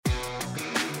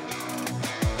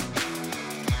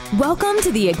Welcome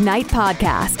to the Ignite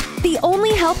Podcast, the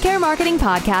only healthcare marketing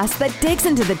podcast that digs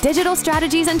into the digital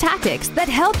strategies and tactics that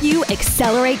help you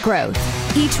accelerate growth.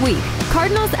 Each week,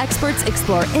 Cardinals experts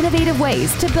explore innovative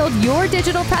ways to build your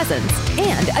digital presence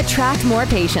and attract more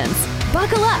patients.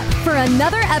 Buckle up for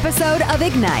another episode of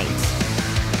Ignite.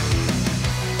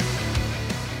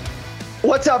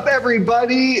 What's up,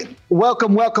 everybody?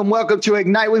 Welcome to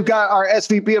Ignite. We've got our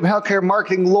SVP of Healthcare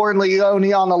Marketing, Lauren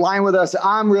Leone, on the line with us.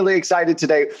 I'm really excited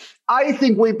today. I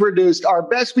think we produced our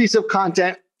best piece of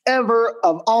content ever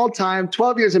of all time.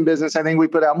 12 years in business, I think we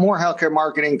put out more healthcare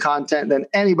marketing content than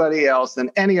anybody else, than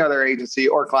any other agency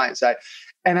or client side.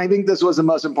 And I think this was the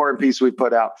most important piece we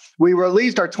put out. We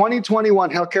released our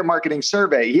 2021 Healthcare Marketing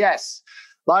Survey. Yes,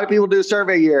 a lot of people do a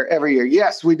survey every year.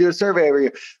 Yes, we do a survey every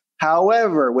year.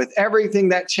 However, with everything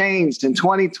that changed in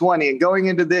 2020 and going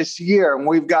into this year, and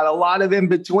we've got a lot of in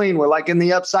between, we're like in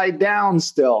the upside down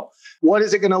still. What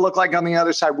is it going to look like on the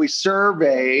other side? We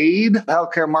surveyed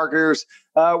healthcare marketers,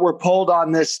 were polled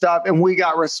on this stuff, and we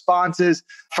got responses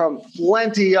from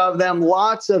plenty of them,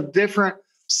 lots of different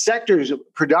sectors,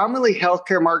 predominantly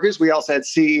healthcare marketers. We also had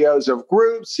CEOs of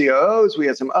groups, COOs, we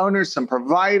had some owners, some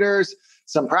providers,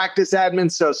 some practice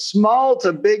admins, so small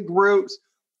to big groups.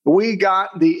 We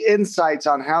got the insights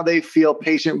on how they feel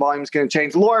patient volume is going to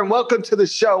change. Lauren, welcome to the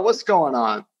show. What's going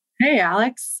on? Hey,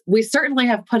 Alex. We certainly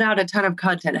have put out a ton of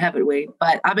content, haven't we?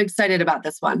 But I'm excited about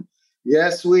this one.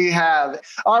 Yes, we have.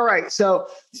 All right. So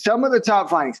some of the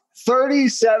top findings,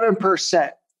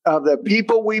 37% of the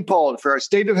people we polled for our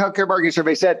State of Healthcare Marketing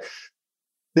Survey said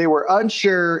they were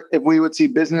unsure if we would see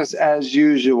business as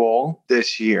usual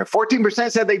this year.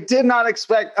 14% said they did not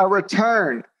expect a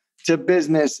return to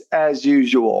business as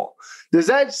usual. Does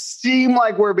that seem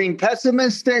like we're being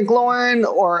pessimistic, Lauren,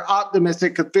 or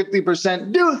optimistic? Because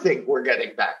 50% do think we're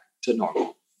getting back to normal.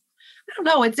 I don't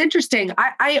know. It's interesting.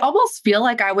 I almost feel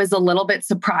like I was a little bit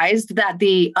surprised that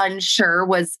the unsure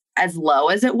was as low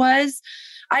as it was.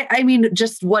 I mean,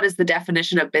 just what is the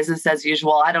definition of business as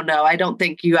usual? I don't know. I don't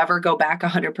think you ever go back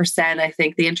 100%. I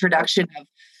think the introduction of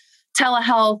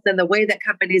telehealth and the way that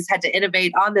companies had to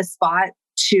innovate on the spot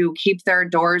to keep their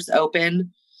doors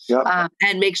open,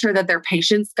 and make sure that their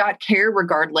patients got care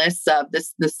regardless of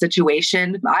the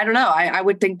situation. I don't know. I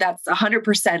would think that's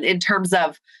 100% in terms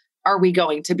of, are we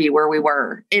going to be where we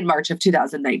were in March of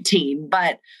 2019?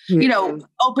 But,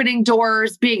 opening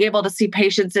doors, being able to see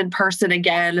patients in person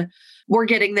again, we're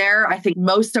getting there. I think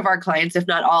most of our clients, if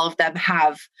not all of them,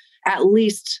 have at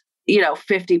least,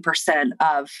 50%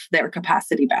 of their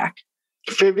capacity back.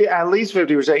 At least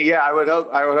 50%. Yeah, I would hope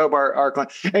our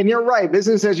client. And you're right,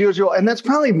 business as usual. And that's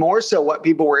probably more so what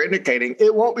people were indicating.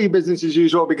 It won't be business as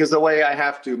usual because the way I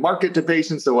have to market to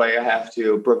patients, the way I have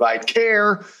to provide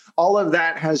care, all of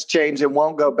that has changed and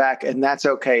won't go back. And that's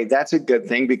okay. That's a good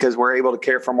thing because we're able to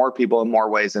care for more people in more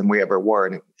ways than we ever were,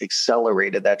 and it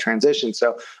accelerated that transition.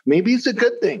 So maybe it's a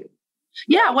good thing.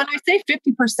 Yeah. When I say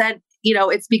 50%,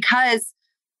 it's because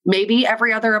maybe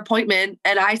every other appointment.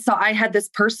 And I had this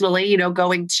personally,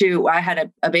 I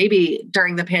had a baby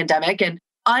during the pandemic, and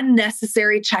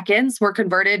unnecessary check-ins were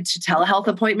converted to telehealth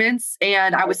appointments.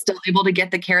 And I was still able to get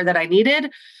the care that I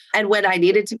needed. And when I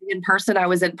needed to be in person, I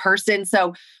was in person.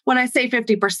 So when I say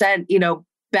 50%,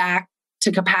 back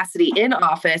to capacity in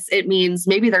office, it means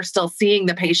maybe they're still seeing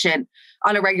the patient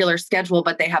on a regular schedule,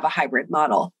 but they have a hybrid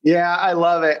model. Yeah, I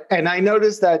love it. And I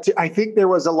noticed that I think there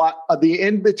was a lot of the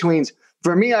in-betweens.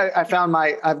 For me, I found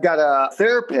I've got a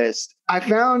therapist. I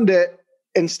found it,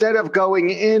 instead of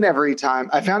going in every time,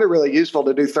 I found it really useful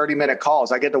to do 30-minute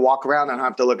calls. I get to walk around. I don't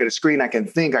have to look at a screen. I can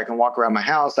think. I can walk around my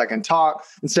house. I can talk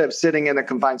instead of sitting in a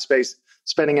confined space,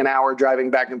 spending an hour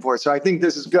driving back and forth. So I think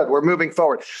this is good. We're moving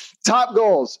forward. Top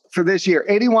goals for this year,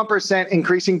 81%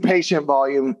 increasing patient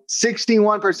volume,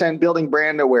 61% building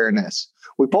brand awareness.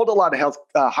 We polled a lot of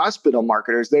hospital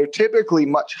marketers. They're typically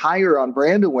much higher on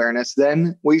brand awareness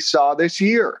than we saw this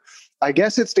year. I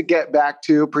guess it's to get back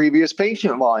to previous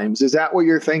patient volumes. Is that what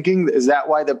you're thinking? Is that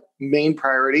why the main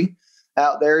priority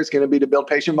out there is going to be to build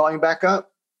patient volume back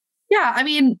up? Yeah. I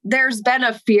mean, there's been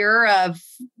a fear of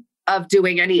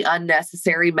doing any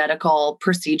unnecessary medical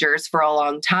procedures for a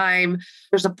long time.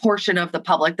 There's a portion of the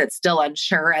public that's still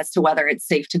unsure as to whether it's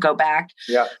safe to go back.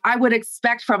 Yeah. I would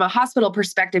expect from a hospital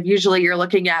perspective, usually you're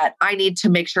looking at, I need to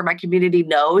make sure my community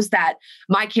knows that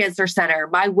my cancer center,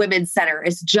 my women's center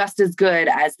is just as good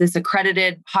as this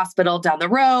accredited hospital down the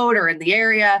road or in the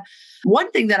area. One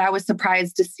thing that I was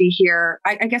surprised to see here,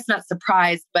 I guess not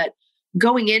surprised, but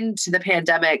going into the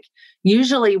pandemic,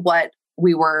 usually what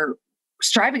we were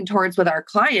striving towards with our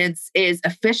clients is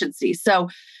efficiency. So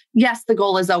yes, the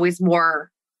goal is always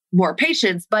more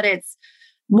patients, but it's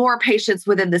more patients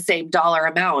within the same dollar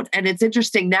amount. And it's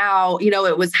interesting now,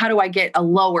 it was how do I get a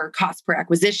lower cost per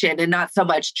acquisition and not so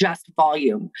much just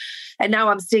volume. And now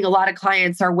I'm seeing a lot of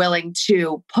clients are willing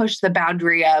to push the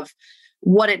boundary of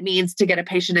what it means to get a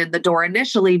patient in the door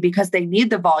initially because they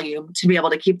need the volume to be able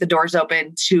to keep the doors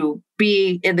open, to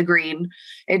be in the green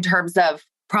in terms of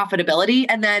profitability.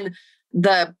 And then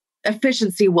the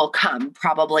efficiency will come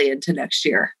probably into next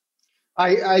year.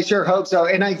 I sure hope so.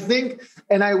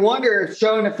 And I wonder if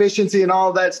showing efficiency and all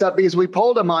of that stuff, because we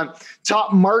polled them on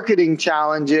top marketing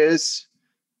challenges,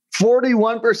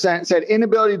 41% said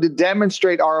inability to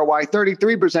demonstrate ROI,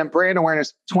 33% brand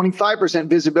awareness, 25%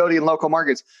 visibility in local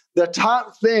markets. The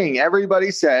top thing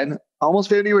everybody said, almost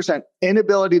 50%,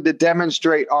 inability to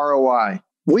demonstrate ROI.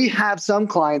 We have some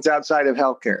clients outside of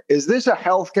healthcare. Is this a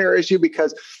healthcare issue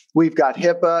because we've got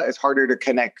HIPAA? It's harder to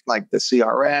connect like the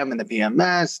CRM and the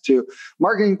PMS to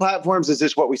marketing platforms. Is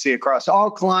this what we see across all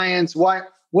clients? What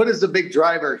is the big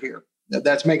driver here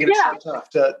that's making it so tough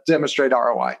to demonstrate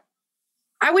ROI?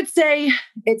 I would say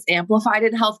it's amplified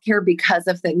in healthcare because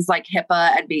of things like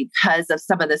HIPAA and because of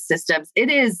some of the systems. It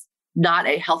is not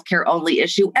a healthcare only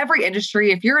issue. Every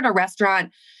industry, if you're in a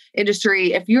restaurant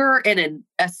industry, if you're in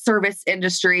a service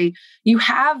industry, you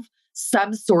have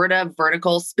some sort of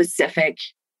vertical specific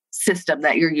system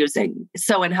that you're using.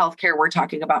 So in healthcare, we're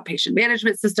talking about patient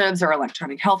management systems or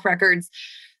electronic health records.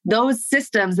 Those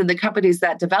systems and the companies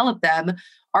that develop them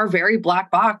are very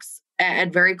black box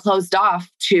and very closed off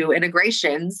to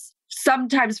integrations,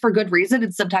 sometimes for good reason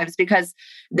and sometimes because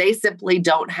they simply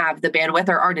don't have the bandwidth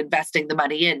or aren't investing the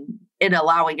money in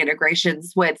allowing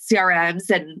integrations with CRMs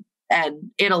and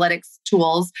analytics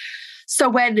tools. So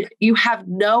when you have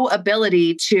no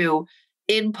ability to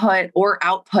input or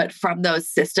output from those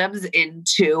systems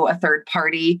into a third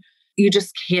party, you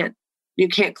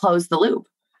can't close the loop.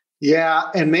 Yeah.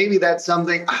 And maybe that's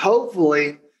something,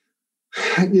 hopefully,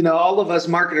 all of us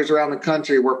marketers around the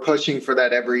country, we're pushing for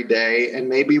that every day. And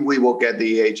maybe we will get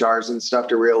the EHRs and stuff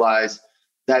to realize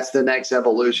that's the next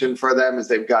evolution for them, is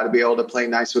they've got to be able to play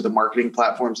nice with the marketing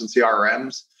platforms and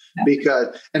CRMs.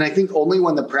 And I think only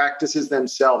when the practices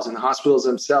themselves and the hospitals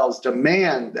themselves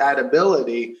demand that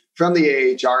ability from the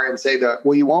AHR and say that,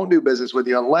 well, you won't do business with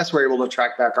you unless we're able to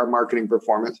track back our marketing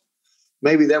performance,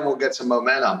 maybe then we'll get some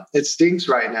momentum. It stinks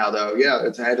right now, though. Yeah,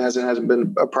 it hasn't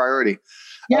been a priority.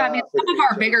 Yeah, I mean, some of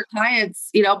our bigger clients,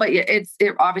 but it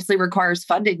obviously requires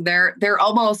funding. They're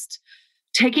almost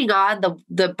taking on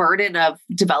the burden of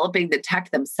developing the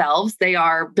tech themselves. They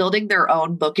are building their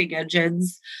own booking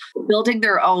engines, building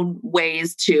their own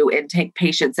ways to intake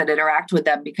patients and interact with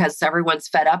them because everyone's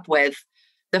fed up with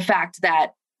the fact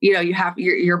that,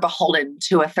 you're beholden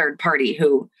to a third party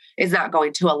who is not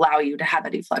going to allow you to have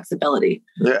any flexibility.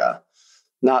 Yeah.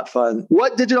 Not fun.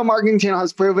 What digital marketing channel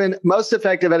has proven most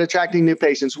effective at attracting new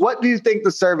patients? What do you think the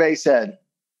survey said?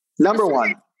 Number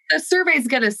one. The survey is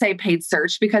going to say paid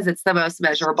search because it's the most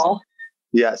measurable.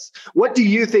 Yes. What do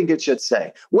you think it should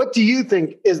say? What do you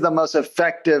think is the most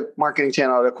effective marketing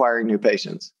channel at acquiring new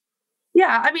patients?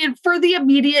 Yeah. I mean, for the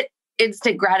immediate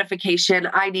instant gratification,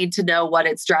 I need to know what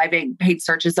it's driving. Paid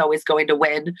search is always going to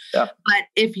win. Yeah. But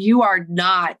if you are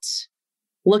not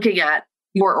looking at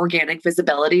your organic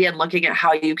visibility and looking at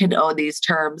how you can own these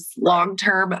terms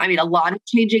long-term, I mean, a lot is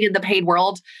changing in the paid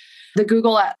world. The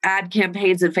Google ad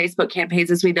campaigns and Facebook campaigns,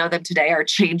 as we know them today, are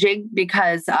changing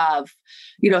because of,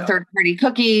 third-party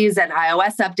cookies and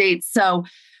iOS updates. So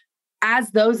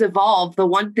as those evolve, the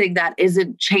one thing that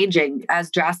isn't changing as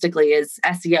drastically is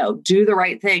SEO. Do the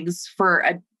right things for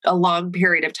a long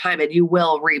period of time, and you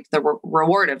will reap the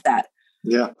reward of that.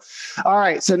 Yeah. All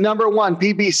right. So number one,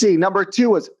 PPC. Number two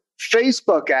was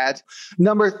Facebook ads.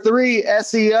 Number three,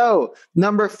 SEO.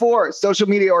 Number four, social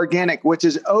media organic, which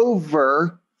is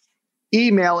over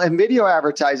email and video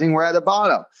advertising. We're at the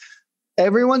bottom.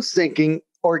 Everyone's thinking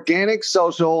organic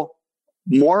social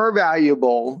more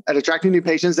valuable at attracting new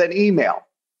patients than email.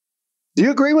 Do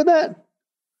you agree with that?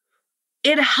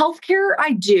 In healthcare,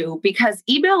 I do, because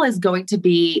email is going to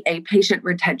be a patient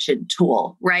retention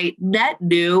tool, right? Net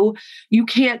new, you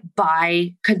can't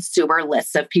buy consumer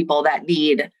lists of people that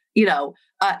need,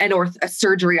 a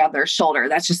surgery on their shoulder.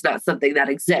 That's just not something that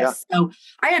exists. Yeah. So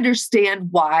I understand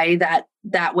why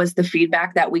that was the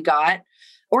feedback that we got.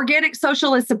 Organic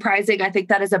social is surprising. I think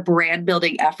that is a brand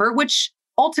building effort, which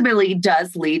ultimately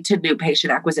does lead to new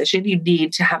patient acquisition. You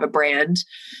need to have a brand.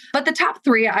 But the top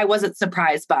three, I wasn't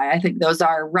surprised by. I think those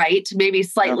are right, maybe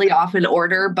slightly off in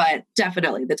order, but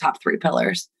definitely the top three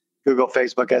pillars. Google,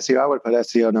 Facebook, SEO. I would put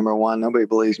SEO number one. Nobody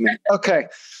believes me. Okay.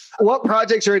 What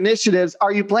projects or initiatives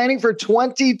are you planning for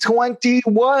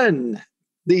 2021?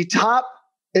 The top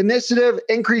initiative,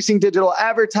 increasing digital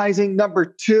advertising. Number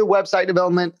 2, website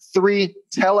development. 3,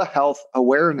 telehealth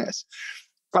awareness.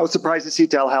 I was surprised to see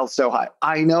telehealth so high.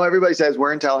 I know everybody says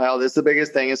we're in telehealth. It's the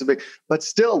biggest thing. But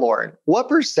still, Lauren, what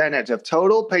percentage of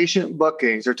total patient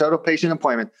bookings or total patient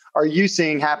appointment are you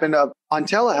seeing happen on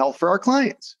telehealth for our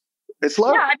clients? It's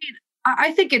low. Yeah, I mean,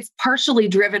 I think it's partially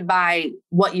driven by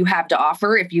what you have to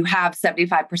offer. If you have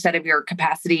 75% of your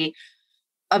capacity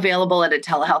available at a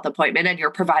telehealth appointment and your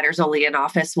provider's only in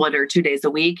office 1 or 2 days a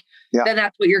week, then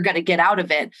that's what you're going to get out of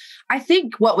it. I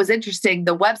think what was interesting,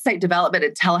 the website development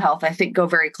and telehealth, I think go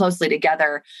very closely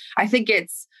together. I think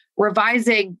it's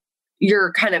revising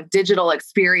your kind of digital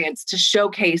experience to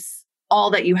showcase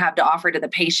all that you have to offer to the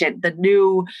patient, the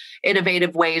new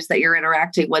innovative ways that you're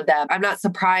interacting with them. I'm not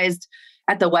surprised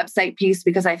at the website piece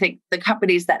because I think the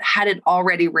companies that hadn't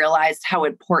already realized how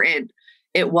important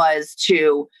it was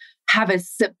to have a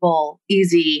simple,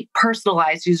 easy,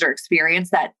 personalized user experience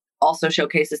that also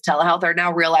showcases telehealth are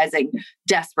now realizing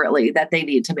desperately that they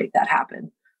need to make that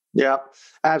happen. Yeah,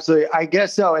 absolutely. I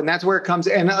guess so. And that's where it comes.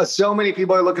 And so many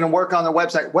people are looking to work on the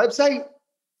website. Website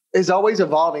is always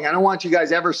evolving. I don't want you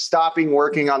guys ever stopping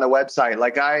working on the website.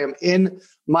 Like I am in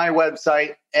my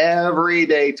website every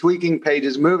day, tweaking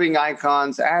pages, moving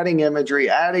icons, adding imagery,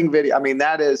 adding video. I mean,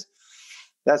 that's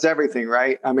everything,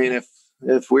 right? I mean,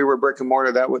 if we were brick and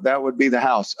mortar, that would be the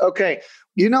house. Okay.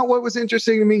 You know what was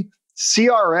interesting to me?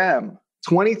 CRM,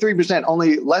 23%,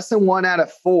 only less than 1 out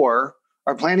of 4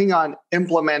 are planning on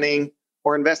implementing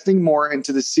or investing more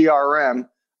into the CRM.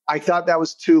 I thought that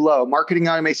was too low. Marketing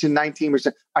automation,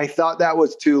 19%. I thought that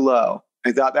was too low.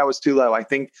 I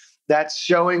think that's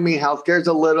showing me healthcare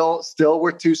is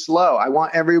we're too slow. I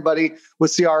want everybody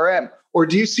with CRM. Or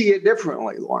do you see it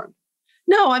differently, Lauren?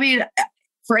 No, I mean,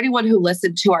 for anyone who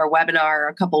listened to our webinar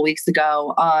a couple of weeks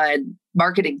ago on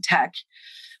marketing tech,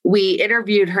 we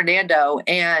interviewed Hernando,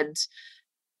 and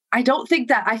I think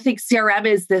CRM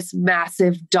is this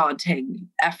massive, daunting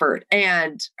effort.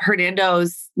 And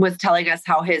Hernando's was telling us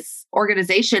how his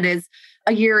organization is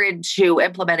a year into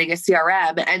implementing a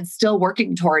CRM and still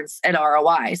working towards an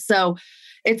ROI. So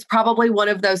it's probably one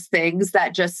of those things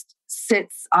that just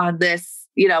sits on this,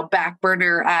 back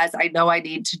burner as I know I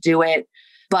need to do it,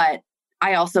 but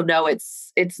I also know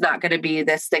it's not going to be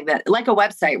this thing that, like a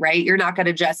website, right? You're not going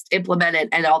to just implement it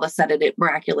and all of a sudden it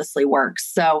miraculously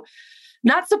works. So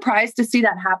not surprised to see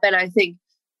that happen. I think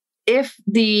if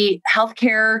the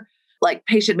healthcare, like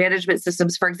patient management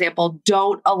systems, for example,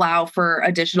 don't allow for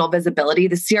additional visibility,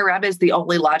 the CRM is the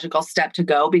only logical step to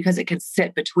go because it can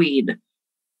sit between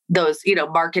those,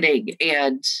 marketing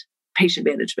and patient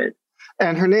management.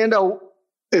 And Hernando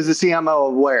is the CMO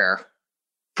of where,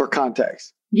 for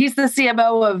context? He's the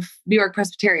CMO of New York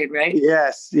Presbyterian, right?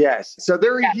 Yes. So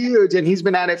they're huge, and he's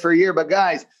been at it for a year. But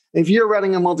guys, if you're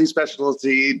running a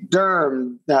multi-specialty,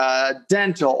 derm,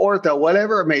 dental, ortho,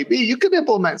 whatever it may be, you can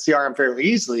implement CRM fairly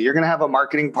easily. You're going to have a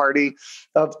marketing party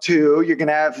of 2. You're going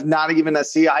to have not even a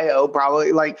CIO,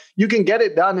 probably. Like, you can get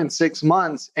it done in 6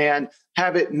 months and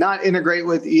have it not integrate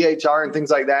with EHR and things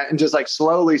like that, and just like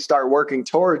slowly start working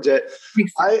towards it.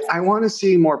 I want to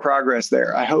see more progress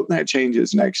there. I hope that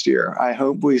changes next year. I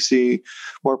hope we see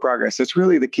more progress. It's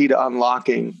really the key to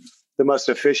unlocking the most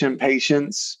efficient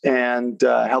patients and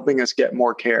helping us get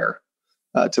more care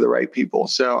to the right people.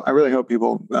 So I really hope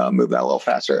people move that a little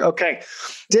faster. Okay.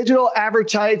 Digital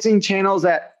advertising channels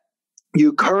that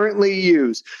you currently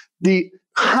use. The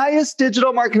highest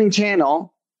digital marketing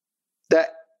channel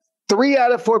that 3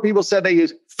 out of 4 people said they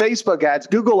use: Facebook ads,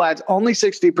 Google ads, only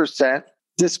 60%,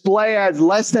 display ads,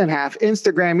 less than half,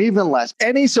 Instagram, even less.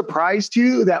 Any surprise to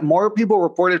you that more people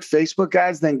reported Facebook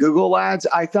ads than Google ads?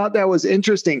 I thought that was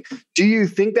interesting. Do you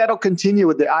think that'll continue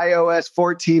with the iOS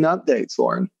 14 updates,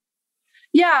 Lauren?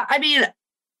 Yeah, I mean,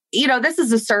 this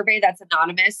is a survey that's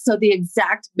anonymous. So the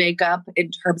exact makeup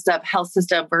in terms of health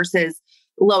system versus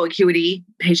low acuity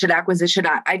patient acquisition,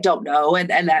 I don't know. And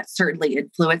that certainly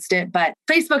influenced it. But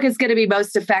Facebook is going to be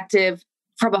most effective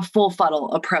from a full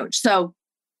funnel approach. So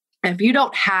if you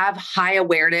don't have high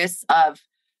awareness of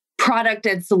product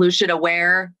and solution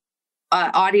aware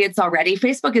audience already,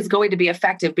 Facebook is going to be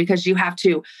effective because you have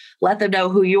to let them know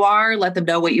who you are, let them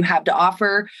know what you have to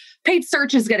offer. Paid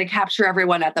search is going to capture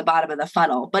everyone at the bottom of the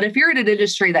funnel. But if you're in an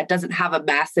industry that doesn't have a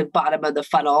massive bottom of the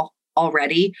funnel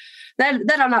already, then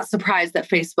I'm not surprised that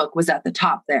Facebook was at the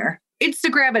top there.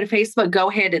 Instagram and Facebook go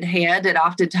hand in hand, and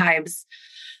oftentimes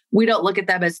we don't look at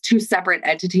them as 2 separate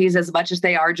entities as much as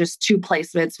they are just 2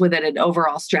 placements within an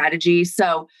overall strategy.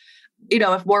 So,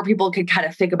 if more people could kind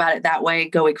of think about it that way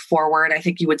going forward, I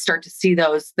think you would start to see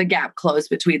the gap close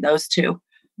between those 2.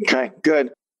 Okay,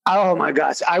 good. Oh my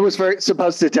gosh. I was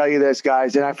supposed to tell you this,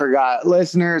 guys, and I forgot.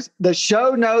 Listeners, the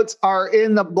show notes are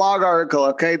in the blog article,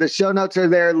 okay? The show notes are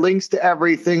there, links to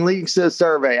everything, links to the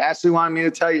survey. Ashley wanted me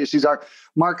to tell you she's our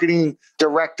marketing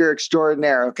director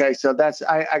extraordinaire, okay? So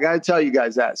I got to tell you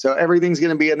guys that. So everything's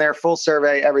going to be in there, full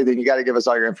survey, everything. You got to give us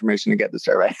all your information to get the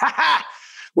survey.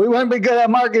 We wouldn't be good at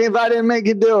marketing if I didn't make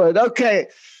you do it. Okay.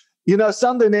 You know,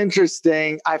 something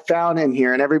interesting I found in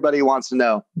here, and everybody wants to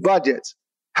know, budgets.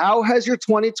 How has your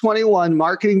 2021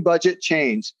 marketing budget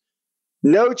changed?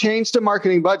 No change to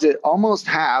marketing budget, almost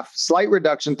half. Slight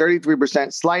reduction,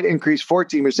 33%. Slight increase,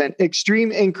 14%.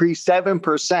 Extreme increase,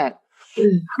 7%.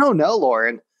 I don't know,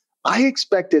 Lauren. I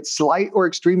expected slight or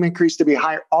extreme increase to be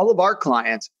higher. All of our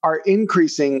clients are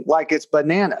increasing like it's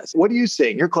bananas. What are you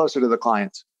seeing? You're closer to the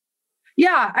clients.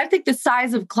 Yeah, I think the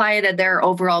size of client and their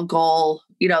overall goal,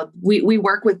 you know, we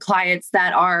work with clients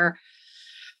that are,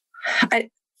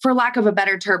 for lack of a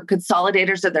better term,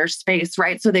 consolidators in their space,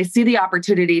 right? So they see the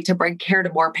opportunity to bring care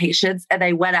to more patients, and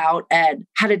they went out and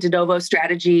had a de novo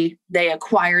strategy. They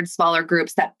acquired smaller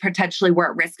groups that potentially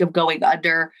were at risk of going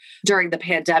under during the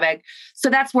pandemic. So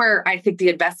that's where I think the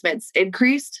investments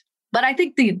increased. But I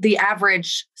think the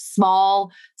average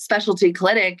small specialty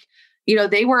clinic, you know,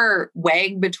 they were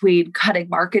weighing between cutting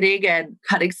marketing and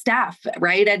cutting staff,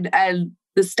 right? And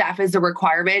the staff is a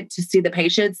requirement to see the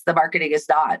patients. The marketing is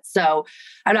not. So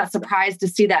I'm not surprised to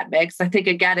see that mix. I think,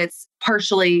 again, it's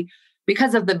partially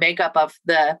because of the makeup of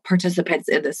the participants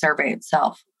in the survey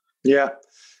itself. Yeah,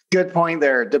 good point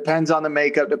there. Depends on the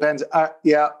makeup. Depends.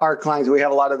 Our clients, we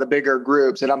have a lot of the bigger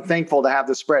groups, and I'm thankful to have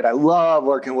the spread. I love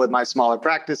working with my smaller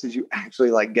practices. You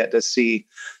actually get to see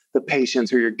the patients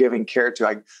who you're giving care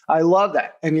to. I love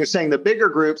that. And you're saying the bigger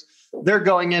groups, they're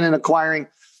going in and acquiring.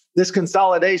 This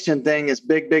consolidation thing is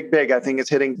big, big, big. I think it's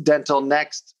hitting dental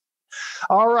next.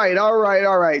 All right.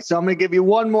 So I'm going to give you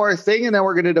one more thing, and then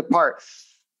we're going to depart.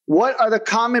 What are the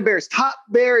common barriers, top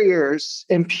barriers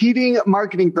impeding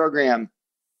marketing program?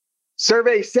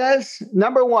 Survey says,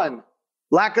 number one,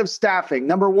 lack of staffing.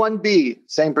 Number 1B,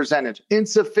 same percentage.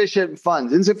 Insufficient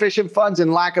funds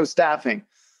and lack of staffing.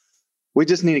 We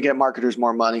just need to get marketers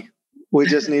more money. We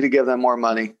just need to give them more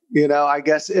money. You know, I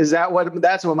guess,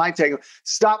 that's what my take.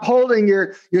 Stop holding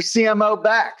your CMO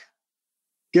back.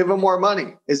 Give them more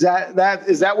money. Is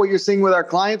that what you're seeing with our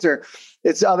clients, or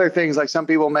it's other things like some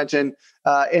people mention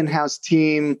in-house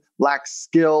team lacks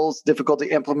skills, difficulty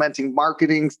implementing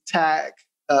marketing tech?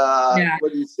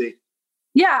 What do you see?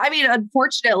 Yeah, I mean,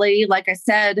 unfortunately, like I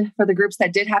said, for the groups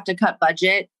that did have to cut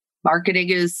budget, marketing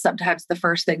is sometimes the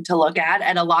first thing to look at.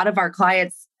 And a lot of our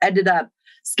clients ended up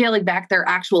scaling back their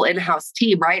actual in-house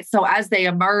team, right? So as they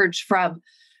emerge from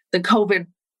the COVID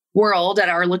world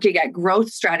and are looking at growth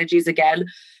strategies again,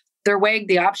 they're weighing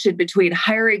the option between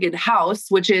hiring in-house,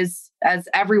 which is, as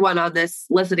everyone on this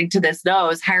listening to this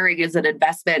knows, hiring is an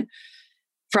investment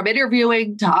from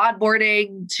interviewing to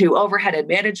onboarding to overhead and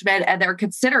management. And they're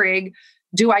considering,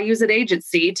 do I use an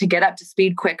agency to get up to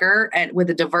speed quicker and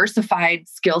with a diversified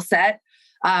skill set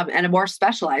and a more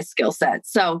specialized skill set?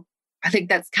 So I think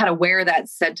that's kind of where that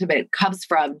sentiment comes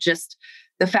from. Just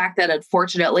the fact that,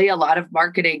 unfortunately, a lot of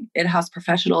marketing in-house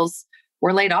professionals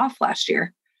were laid off last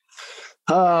year.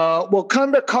 Well,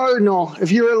 come to Cardinal.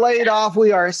 If you were laid off,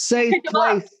 we are a safe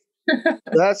place.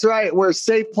 That's right. We're a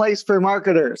safe place for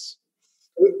marketers.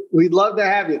 We'd love to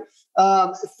have you.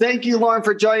 Thank you, Lauren,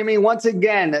 for joining me. Once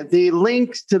again, the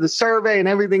links to the survey and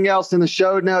everything else in the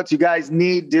show notes. You guys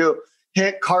need to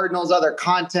hit Cardinal's other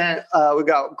content. We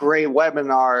got great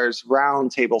webinars,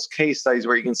 roundtables, case studies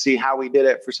where you can see how we did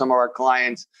it for some of our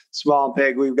clients, small and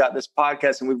big. We've got this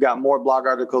podcast, and we've got more blog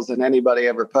articles than anybody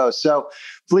ever posts. So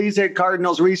please hit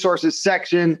Cardinal's resources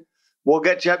section. We'll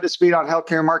get you up to speed on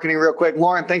healthcare marketing real quick.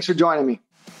 Lauren, thanks for joining me.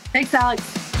 Thanks, Alex.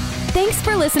 Thanks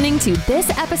for listening to this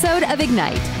episode of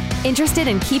Ignite. Interested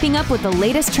in keeping up with the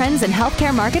latest trends in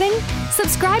healthcare marketing?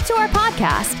 Subscribe to our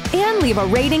podcast and leave a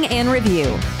rating and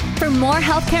review. For more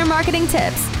healthcare marketing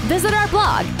tips, visit our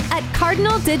blog at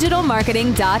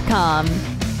cardinaldigitalmarketing.com.